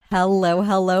Hello,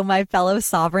 hello, my fellow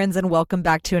sovereigns, and welcome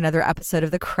back to another episode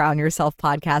of the Crown Yourself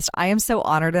podcast. I am so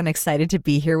honored and excited to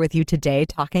be here with you today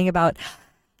talking about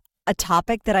a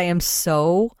topic that I am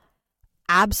so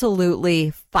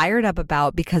absolutely fired up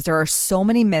about because there are so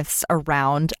many myths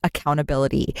around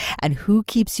accountability and who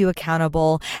keeps you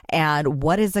accountable and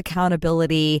what is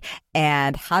accountability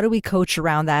and how do we coach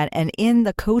around that. And in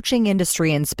the coaching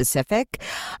industry in specific,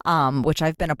 which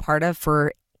I've been a part of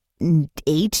for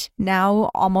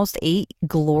almost eight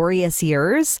glorious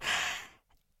years,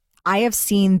 I have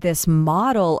seen this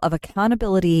model of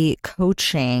accountability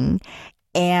coaching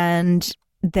and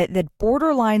that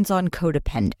borderlines on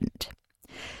codependent,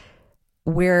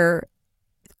 where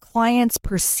clients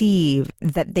perceive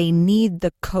that they need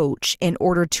the coach in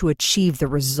order to achieve the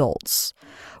results,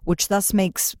 which thus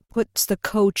puts the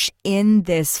coach in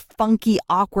this funky,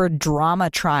 awkward drama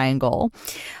triangle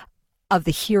of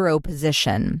the hero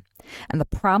position. And the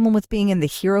problem with being in the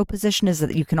hero position is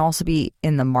that you can also be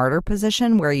in the martyr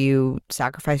position where you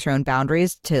sacrifice your own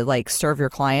boundaries to serve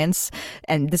your clients.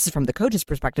 And this is from the coach's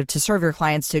perspective, to serve your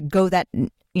clients, to go that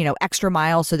extra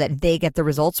mile so that they get the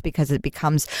results, because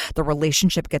the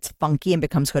relationship gets funky and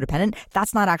becomes codependent.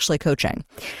 That's not actually coaching.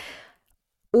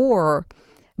 Or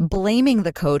blaming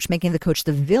the coach, making the coach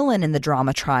the villain in the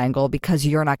drama triangle because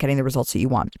you're not getting the results that you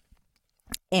want.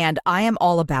 And I am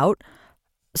all about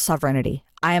sovereignty.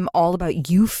 I am all about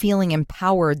you feeling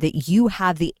empowered, that you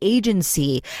have the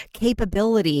agency,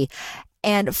 capability,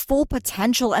 and full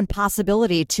potential and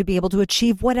possibility to be able to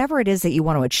achieve whatever it is that you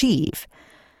want to achieve.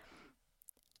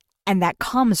 And that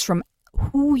comes from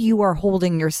who you are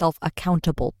holding yourself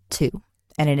accountable to.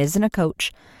 And it isn't a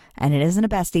coach, and it isn't a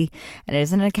bestie, and it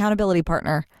isn't an accountability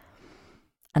partner.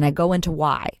 And I go into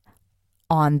why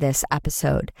on this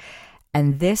episode.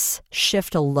 And this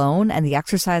shift alone and the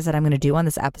exercise that I'm going to do on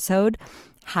this episode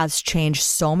has changed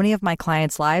so many of my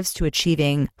clients' lives to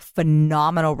achieving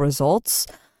phenomenal results,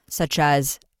 such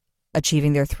as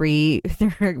achieving their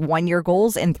 1-year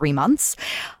goals in 3 months,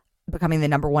 becoming the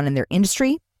number one in their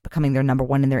industry, becoming their number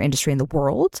one in their industry in the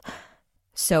world.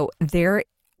 So there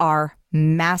are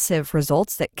massive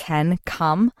results that can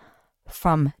come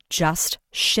from just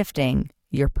shifting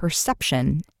your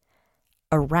perception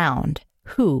around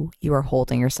who you are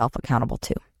holding yourself accountable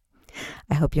to.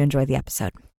 I hope you enjoy the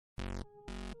episode.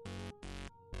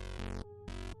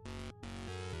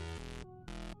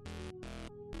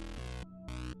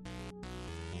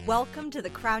 Welcome to the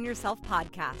Crown Yourself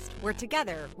podcast, where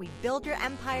together we build your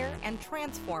empire and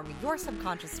transform your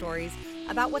subconscious stories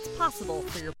about what's possible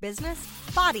for your business,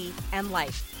 body, and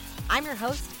life. I'm your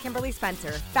host, Kimberly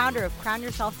Spencer, founder of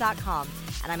CrownYourself.com,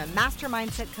 and I'm a master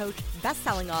mindset coach,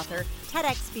 best-selling author,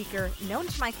 TEDx speaker, known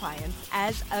to my clients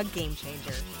as a game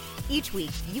changer. Each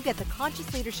week, you get the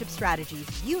conscious leadership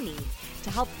strategies you need to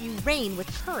help you reign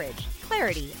with courage,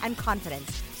 clarity, and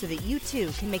confidence so that you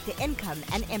too can make the income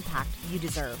and impact you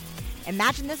deserve.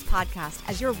 Imagine this podcast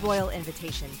as your royal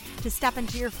invitation to step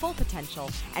into your full potential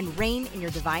and reign in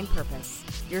your divine purpose.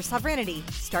 Your sovereignty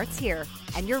starts here,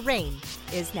 and your reign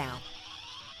is now.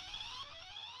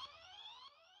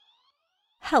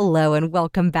 Hello and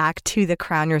welcome back to the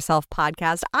Crown Yourself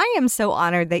podcast. I am so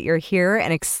honored that you're here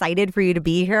and excited for you to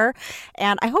be here.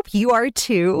 And I hope you are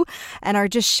too, and are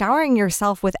just showering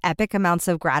yourself with epic amounts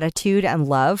of gratitude and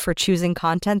love for choosing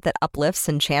content that uplifts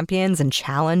and champions and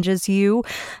challenges you.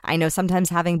 I know sometimes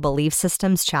having belief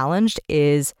systems challenged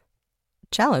is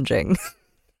challenging,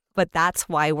 but that's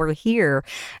why we're here.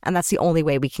 And that's the only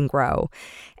way we can grow.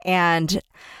 And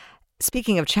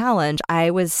speaking of challenge, I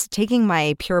was taking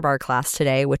my Pure Barre class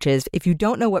today, which is, if you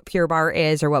don't know what Pure Barre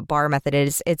is or what Barre method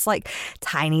is, it's like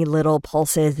tiny little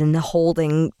pulses and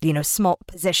holding, small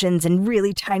positions and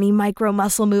really tiny micro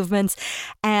muscle movements.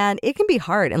 And it can be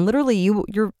hard. And literally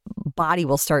your body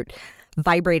will start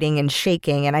vibrating and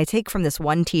shaking. And I take from this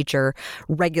one teacher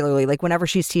regularly, like whenever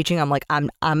she's teaching, I'm like,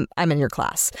 I'm in your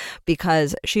class,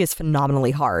 because she is phenomenally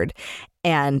hard.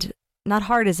 And not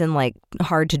hard as in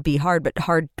hard to be hard, but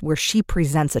hard where she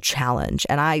presents a challenge.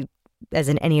 And I, as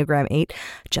an Enneagram 8,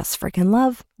 just freaking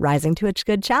love rising to a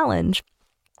good challenge.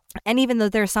 And even though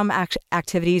there are some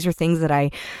activities or things that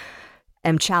I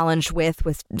am challenged with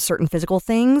certain physical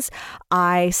things,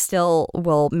 I still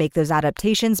will make those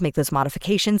adaptations, make those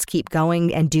modifications, keep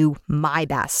going and do my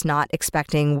best, not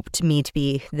expecting me to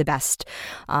be the best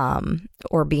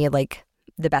or be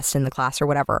the best in the class or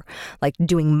whatever.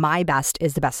 Doing my best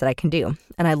is the best that I can do.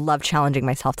 And I love challenging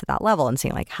myself to that level and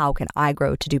seeing how can I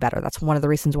grow to do better? That's one of the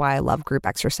reasons why I love group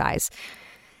exercise.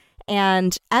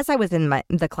 And as I was in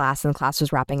the class and the class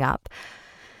was wrapping up,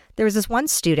 There was this one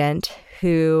student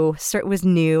who was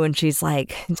new and she's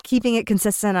like keeping it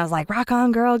consistent. I was like, rock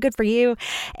on, girl, good for you.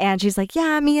 And she's like,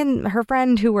 yeah, me and her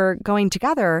friend who were going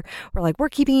together, we're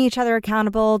keeping each other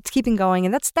accountable. It's keeping going.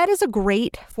 And that is a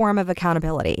great form of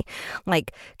accountability,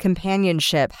 like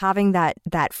companionship, having that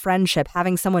friendship,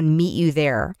 having someone meet you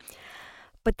there.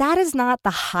 But that is not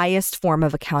the highest form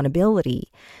of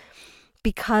accountability,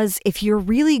 because if you're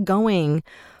really going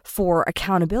for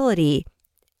accountability,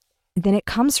 then it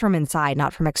comes from inside,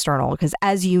 not from external. Because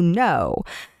as you know,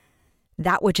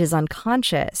 that which is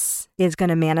unconscious is going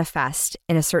to manifest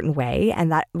in a certain way,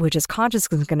 and that which is conscious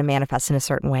is going to manifest in a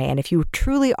certain way. And if you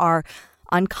truly are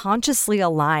unconsciously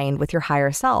aligned with your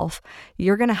higher self,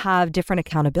 you're going to have different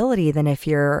accountability than if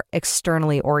you're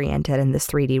externally oriented in this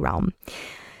 3D realm.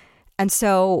 And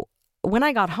so when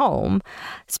I got home,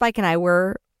 Spike and I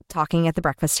were talking at the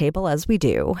breakfast table, as we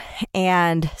do,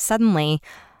 and suddenly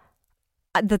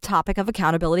the topic of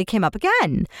accountability came up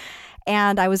again.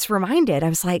 And I was reminded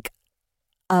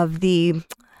of the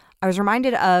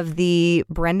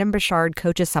Brendon Burchard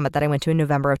Coaches Summit that I went to in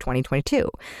November of 2022.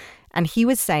 And he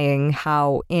was saying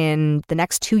how in the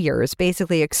next 2 years,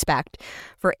 basically expect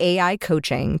for AI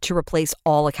coaching to replace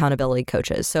all accountability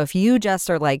coaches. So if you just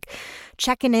are like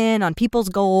checking in on people's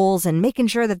goals and making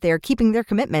sure that they're keeping their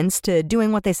commitments to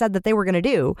doing what they said that they were going to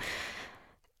do,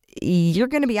 you're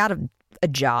going to be out of a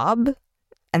job.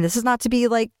 And this is not to be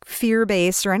like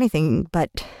fear-based or anything, but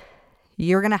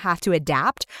you're going to have to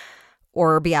adapt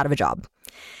or be out of a job,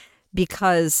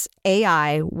 because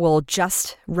AI will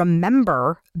just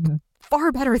remember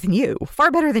far better than you,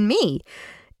 far better than me.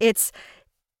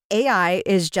 AI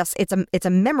is just, it's a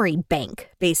memory bank,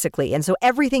 basically. And so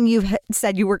everything you've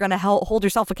said you were going to hold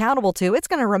yourself accountable to, it's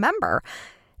going to remember.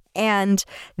 And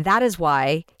that is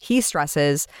why he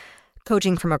stresses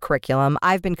coaching from a curriculum.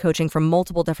 I've been coaching from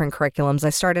multiple different curriculums. I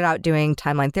started out doing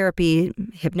timeline therapy,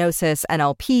 hypnosis,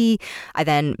 NLP. I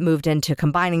then moved into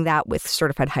combining that with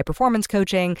certified high performance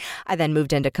coaching. I then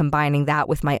moved into combining that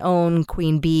with my own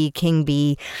Queen Bee, King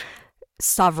Bee,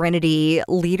 sovereignty,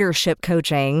 leadership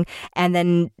coaching. And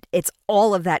then it's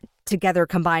all of that together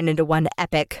combined into one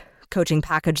epic coaching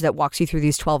package that walks you through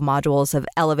these 12 modules of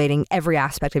elevating every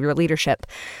aspect of your leadership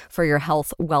for your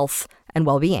health, wealth, and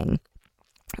well-being,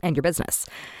 and your business.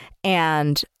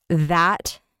 And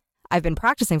that I've been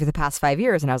practicing for the past 5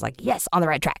 years. And I was like, yes, on the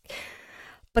right track.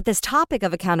 But this topic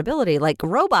of accountability, like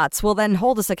robots will then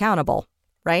hold us accountable,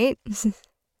 right?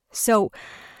 So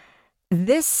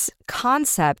this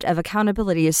concept of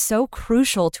accountability is so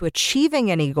crucial to achieving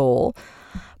any goal,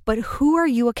 but who are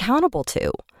you accountable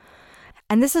to?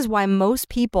 And this is why most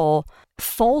people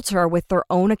falter with their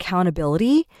own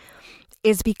accountability,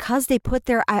 is because they put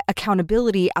their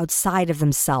accountability outside of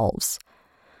themselves.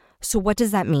 So what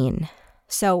does that mean?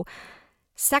 So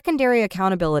secondary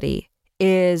accountability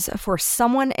is for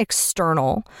someone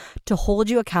external to hold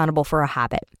you accountable for a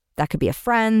habit. That could be a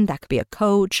friend, that could be a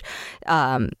coach,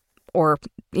 or,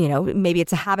 maybe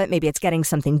it's a habit, maybe it's getting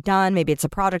something done, maybe it's a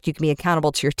project. You can be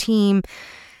accountable to your team.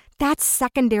 That's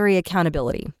secondary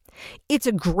accountability. It's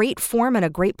a great form and a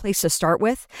great place to start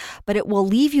with, but it will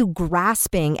leave you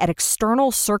grasping at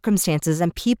external circumstances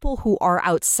and people who are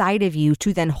outside of you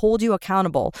to then hold you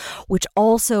accountable, which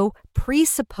also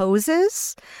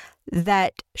presupposes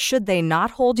that should they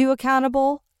not hold you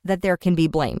accountable, that there can be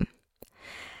blame.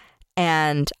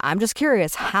 And I'm just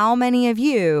curious, how many of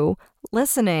you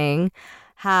listening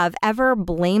have ever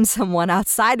blamed someone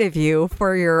outside of you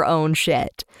for your own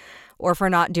shit or for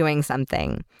not doing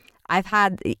something? I've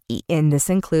had, and this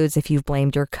includes if you've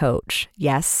blamed your coach.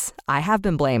 Yes, I have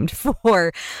been blamed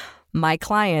for my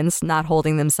clients not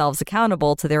holding themselves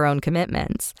accountable to their own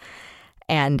commitments.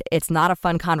 And it's not a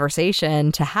fun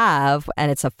conversation to have, and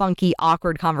it's a funky,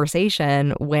 awkward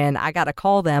conversation when I got to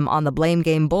call them on the blame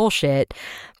game bullshit,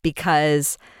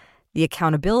 because the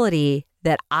accountability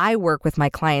that I work with my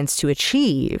clients to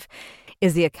achieve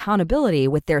is the accountability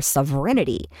with their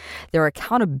sovereignty, their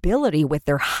accountability with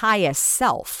their highest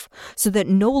self, so that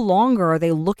no longer are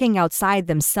they looking outside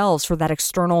themselves for that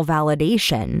external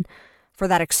validation, for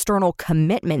that external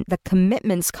commitment. The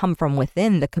commitments come from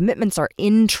within. The commitments are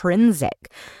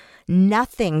intrinsic.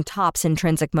 Nothing tops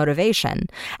intrinsic motivation,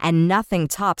 and nothing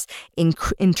tops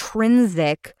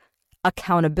intrinsic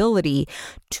accountability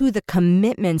to the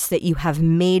commitments that you have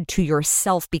made to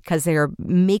yourself, because they are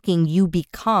making you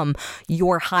become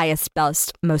your highest,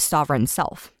 best, most sovereign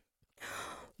self.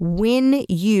 When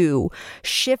you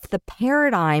shift the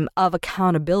paradigm of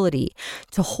accountability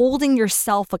to holding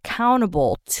yourself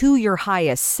accountable to your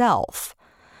highest self,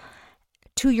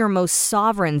 to your most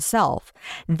sovereign self,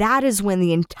 that is when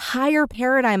the entire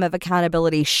paradigm of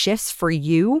accountability shifts for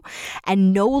you,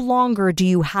 and no longer do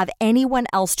you have anyone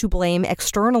else to blame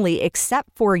externally except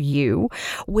for you,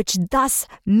 which thus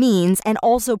means and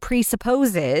also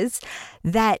presupposes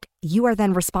that you are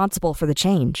then responsible for the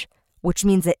change, which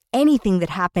means that anything that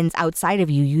happens outside of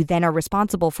you, you then are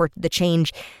responsible for the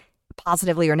change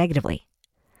positively or negatively.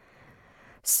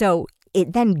 So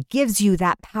it then gives you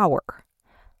that power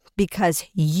because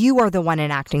you are the one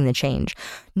enacting the change.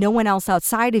 No one else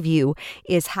outside of you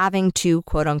is having to,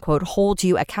 quote unquote, hold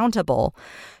you accountable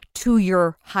to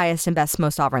your highest and best,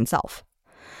 most sovereign self.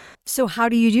 So how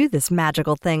do you do this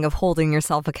magical thing of holding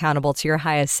yourself accountable to your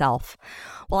highest self?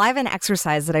 Well, I have an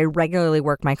exercise that I regularly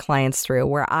work my clients through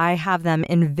where I have them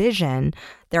envision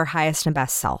their highest and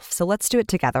best self. So let's do it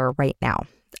together right now.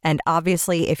 And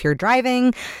obviously, if you're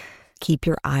driving, keep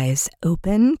your eyes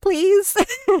open, please,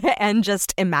 and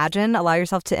just imagine, allow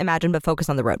yourself to imagine, but focus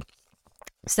on the road.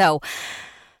 So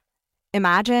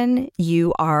imagine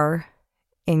you are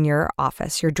in your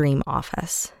office, your dream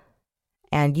office,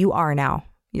 and you are now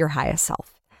your highest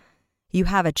self. You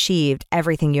have achieved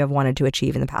everything you have wanted to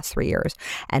achieve in the past 3 years.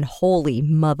 And holy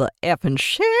mother effing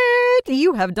shit,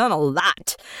 you have done a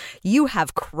lot. You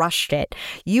have crushed it.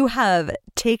 You have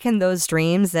taken those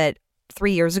dreams that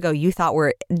 3 years ago you thought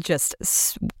were just,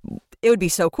 it would be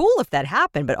so cool if that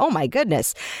happened. But oh my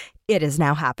goodness, it has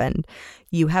now happened.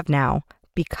 You have now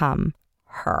become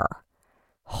her.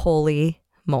 Holy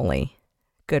moly.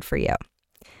 Good for you.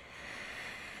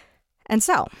 And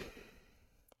so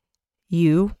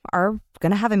you are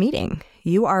going to have a meeting.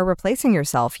 You are replacing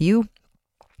yourself. You,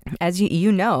 as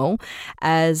you know,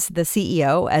 as the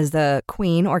CEO, as the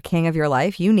queen or king of your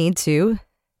life, you need to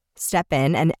step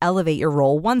in and elevate your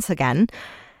role once again,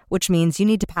 which means you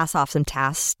need to pass off some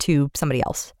tasks to somebody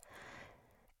else.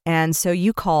 And so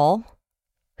you call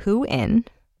who in?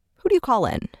 Who do you call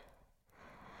in?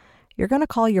 You're going to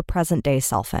call your present day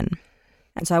self in.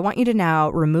 And so I want you to now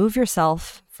remove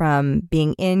yourself from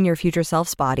being in your future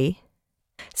self's body,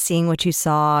 seeing what you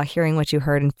saw, hearing what you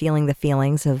heard, and feeling the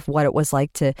feelings of what it was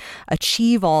like to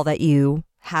achieve all that you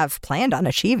have planned on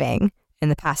achieving in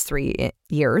the past 3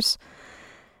 years.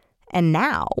 And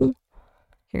now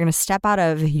you're going to step out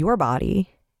of your body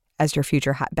as your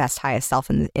future best, highest self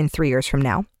in 3 years from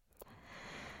now.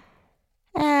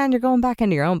 And you're going back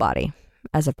into your own body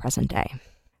as of present day.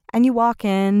 And you walk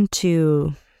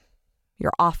into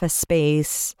your office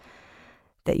space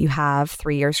that you have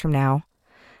 3 years from now,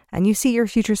 and you see your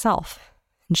future self,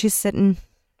 and she's sitting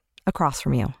across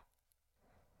from you.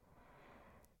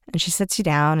 And she sits you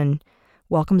down and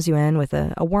welcomes you in with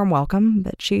a warm welcome,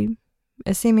 but she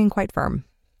is seeming quite firm.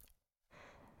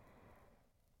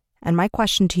 And my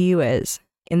question to you is,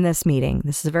 in this meeting,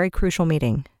 this is a very crucial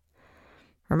meeting.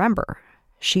 Remember,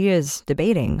 she is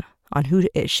debating on who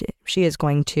she is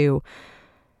going to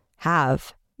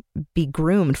have be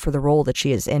groomed for the role that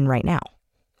she is in right now,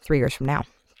 3 years from now.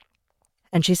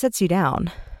 And she sits you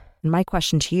down. And my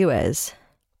question to you is,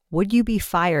 would you be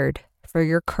fired for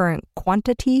your current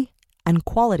quantity and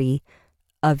quality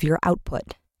of your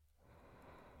output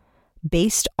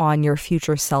based on your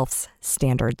future self's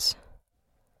standards?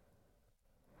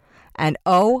 And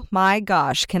oh my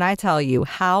gosh, can I tell you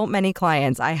how many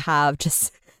clients I have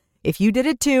just, if you did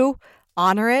it too,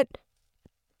 honor it.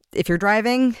 If you're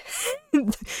driving,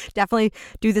 definitely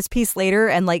do this piece later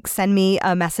and send me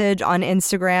a message on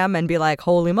Instagram and be like,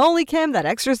 holy moly, Kim, that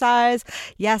exercise.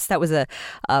 Yes, that was a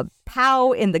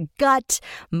pow in the gut.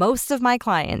 Most of my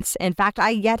clients, in fact, I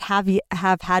yet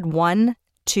have had one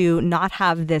to not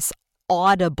have this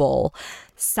audible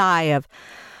sigh of,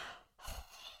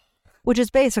 which is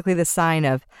basically the sign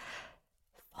of,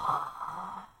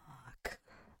 fuck.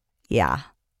 Yeah.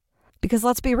 Because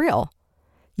let's be real.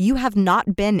 You have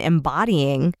not been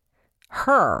embodying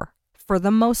her for the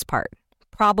most part.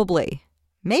 Probably.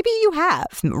 Maybe you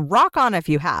have. Rock on if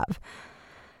you have.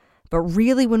 But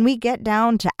really, when we get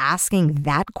down to asking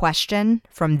that question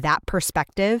from that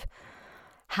perspective,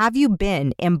 have you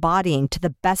been embodying to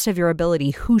the best of your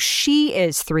ability who she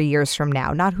is 3 years from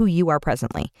now, not who you are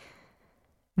presently?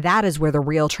 That is where the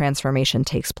real transformation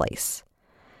takes place.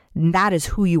 And that is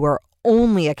who you are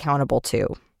only accountable to,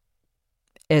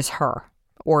 is her.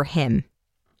 Or him.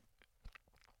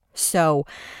 So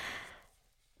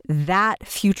that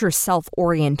future self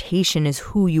orientation is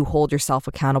who you hold yourself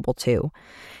accountable to.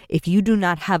 If you do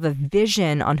not have a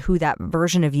vision on who that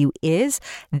version of you is,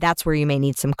 that's where you may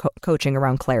need some coaching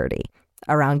around clarity,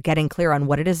 around getting clear on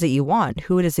what it is that you want,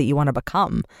 who it is that you want to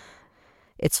become.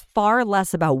 It's far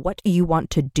less about what you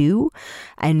want to do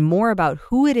and more about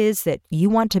who it is that you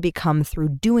want to become through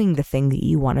doing the thing that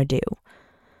you want to do.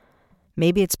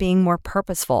 Maybe it's being more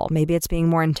purposeful. Maybe it's being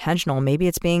more intentional. Maybe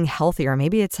it's being healthier.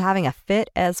 Maybe it's having a fit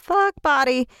as fuck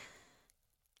body.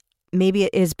 Maybe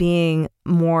it is being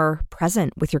more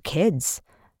present with your kids.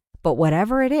 But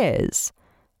whatever it is,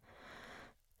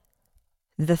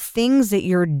 the things that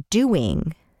you're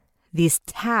doing, these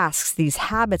tasks, these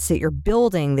habits that you're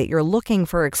building, that you're looking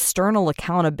for external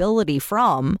accountability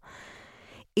from,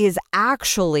 is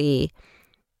actually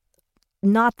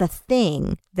not the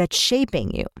thing that's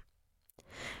shaping you.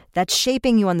 That's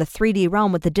shaping you on the 3D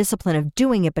realm with the discipline of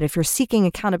doing it. But if you're seeking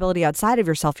accountability outside of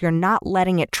yourself, you're not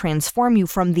letting it transform you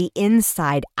from the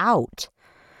inside out.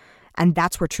 And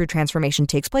that's where true transformation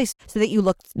takes place, so that you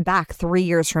look back 3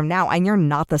 years from now and you're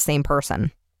not the same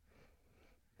person.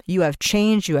 You have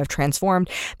changed, you have transformed,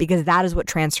 because that is what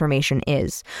transformation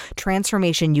is.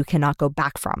 Transformation you cannot go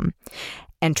back from.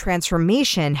 And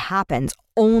transformation happens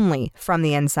only from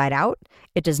the inside out.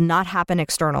 It does not happen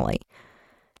externally.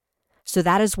 So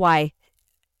that is why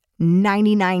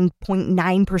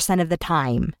 99.9% of the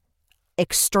time,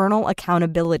 external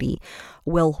accountability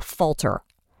will falter.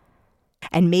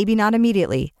 And maybe not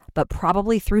immediately, but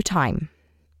probably through time.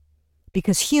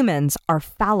 Because humans are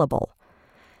fallible.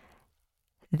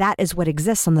 That is what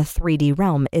exists on the 3D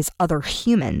realm, is other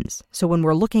humans. So when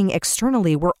we're looking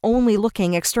externally, we're only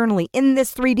looking externally in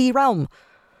this 3D realm.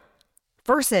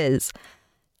 Versus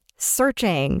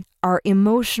searching our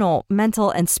emotional, mental,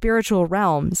 and spiritual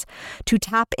realms to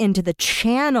tap into the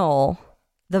channel,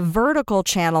 the vertical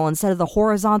channel, instead of the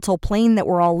horizontal plane that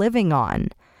we're all living on.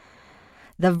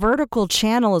 The vertical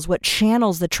channel is what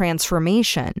channels the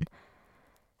transformation.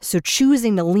 So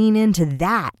choosing to lean into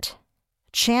that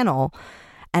channel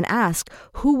and ask,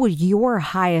 who would your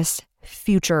highest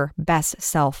future best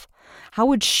self, how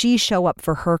would she show up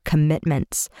for her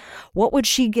commitments? What would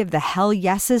she give the hell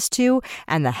yeses to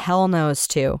and the hell no's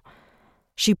to?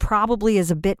 She probably is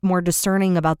a bit more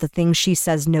discerning about the things she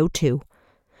says no to.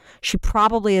 She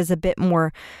probably is a bit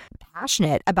more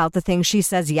passionate about the things she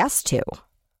says yes to,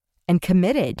 and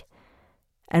committed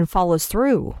and follows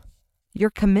through. Your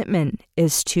commitment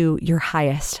is to your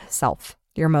highest self,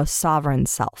 your most sovereign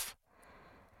self.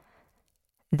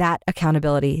 That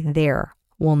accountability there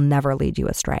will never lead you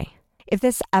astray. If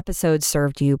this episode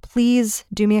served you, please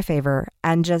do me a favor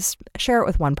and just share it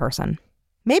with one person.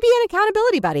 Maybe an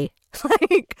accountability buddy.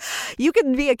 Like, you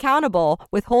can be accountable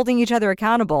with holding each other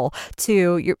accountable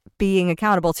to your being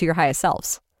accountable to your highest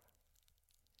selves.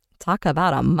 Talk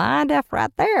about a mind F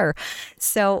right there.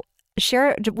 So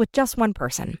share it with just one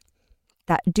person.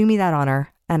 Do me that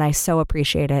honor, and I so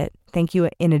appreciate it. Thank you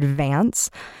in advance,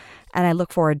 and I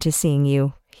look forward to seeing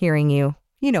you, hearing you,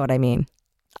 you know what I mean,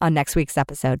 on next week's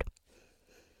episode.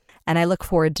 And I look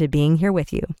forward to being here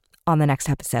with you on the next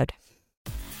episode.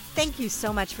 Thank you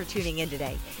so much for tuning in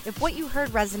today. If what you heard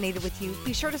resonated with you,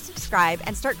 be sure to subscribe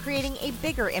and start creating a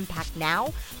bigger impact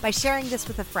now by sharing this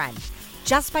with a friend.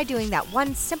 Just by doing that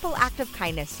one simple act of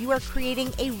kindness, you are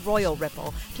creating a royal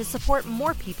ripple to support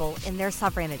more people in their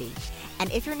sovereignty.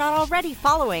 And if you're not already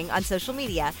following on social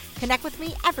media, connect with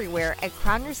me everywhere at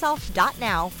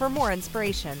crownyourself.now for more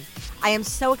inspiration. I am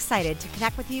so excited to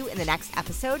connect with you in the next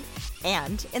episode.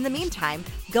 And in the meantime,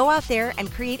 go out there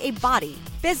and create a body,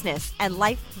 business, and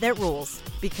life that rules.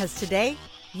 Because today,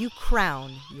 you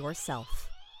crown yourself.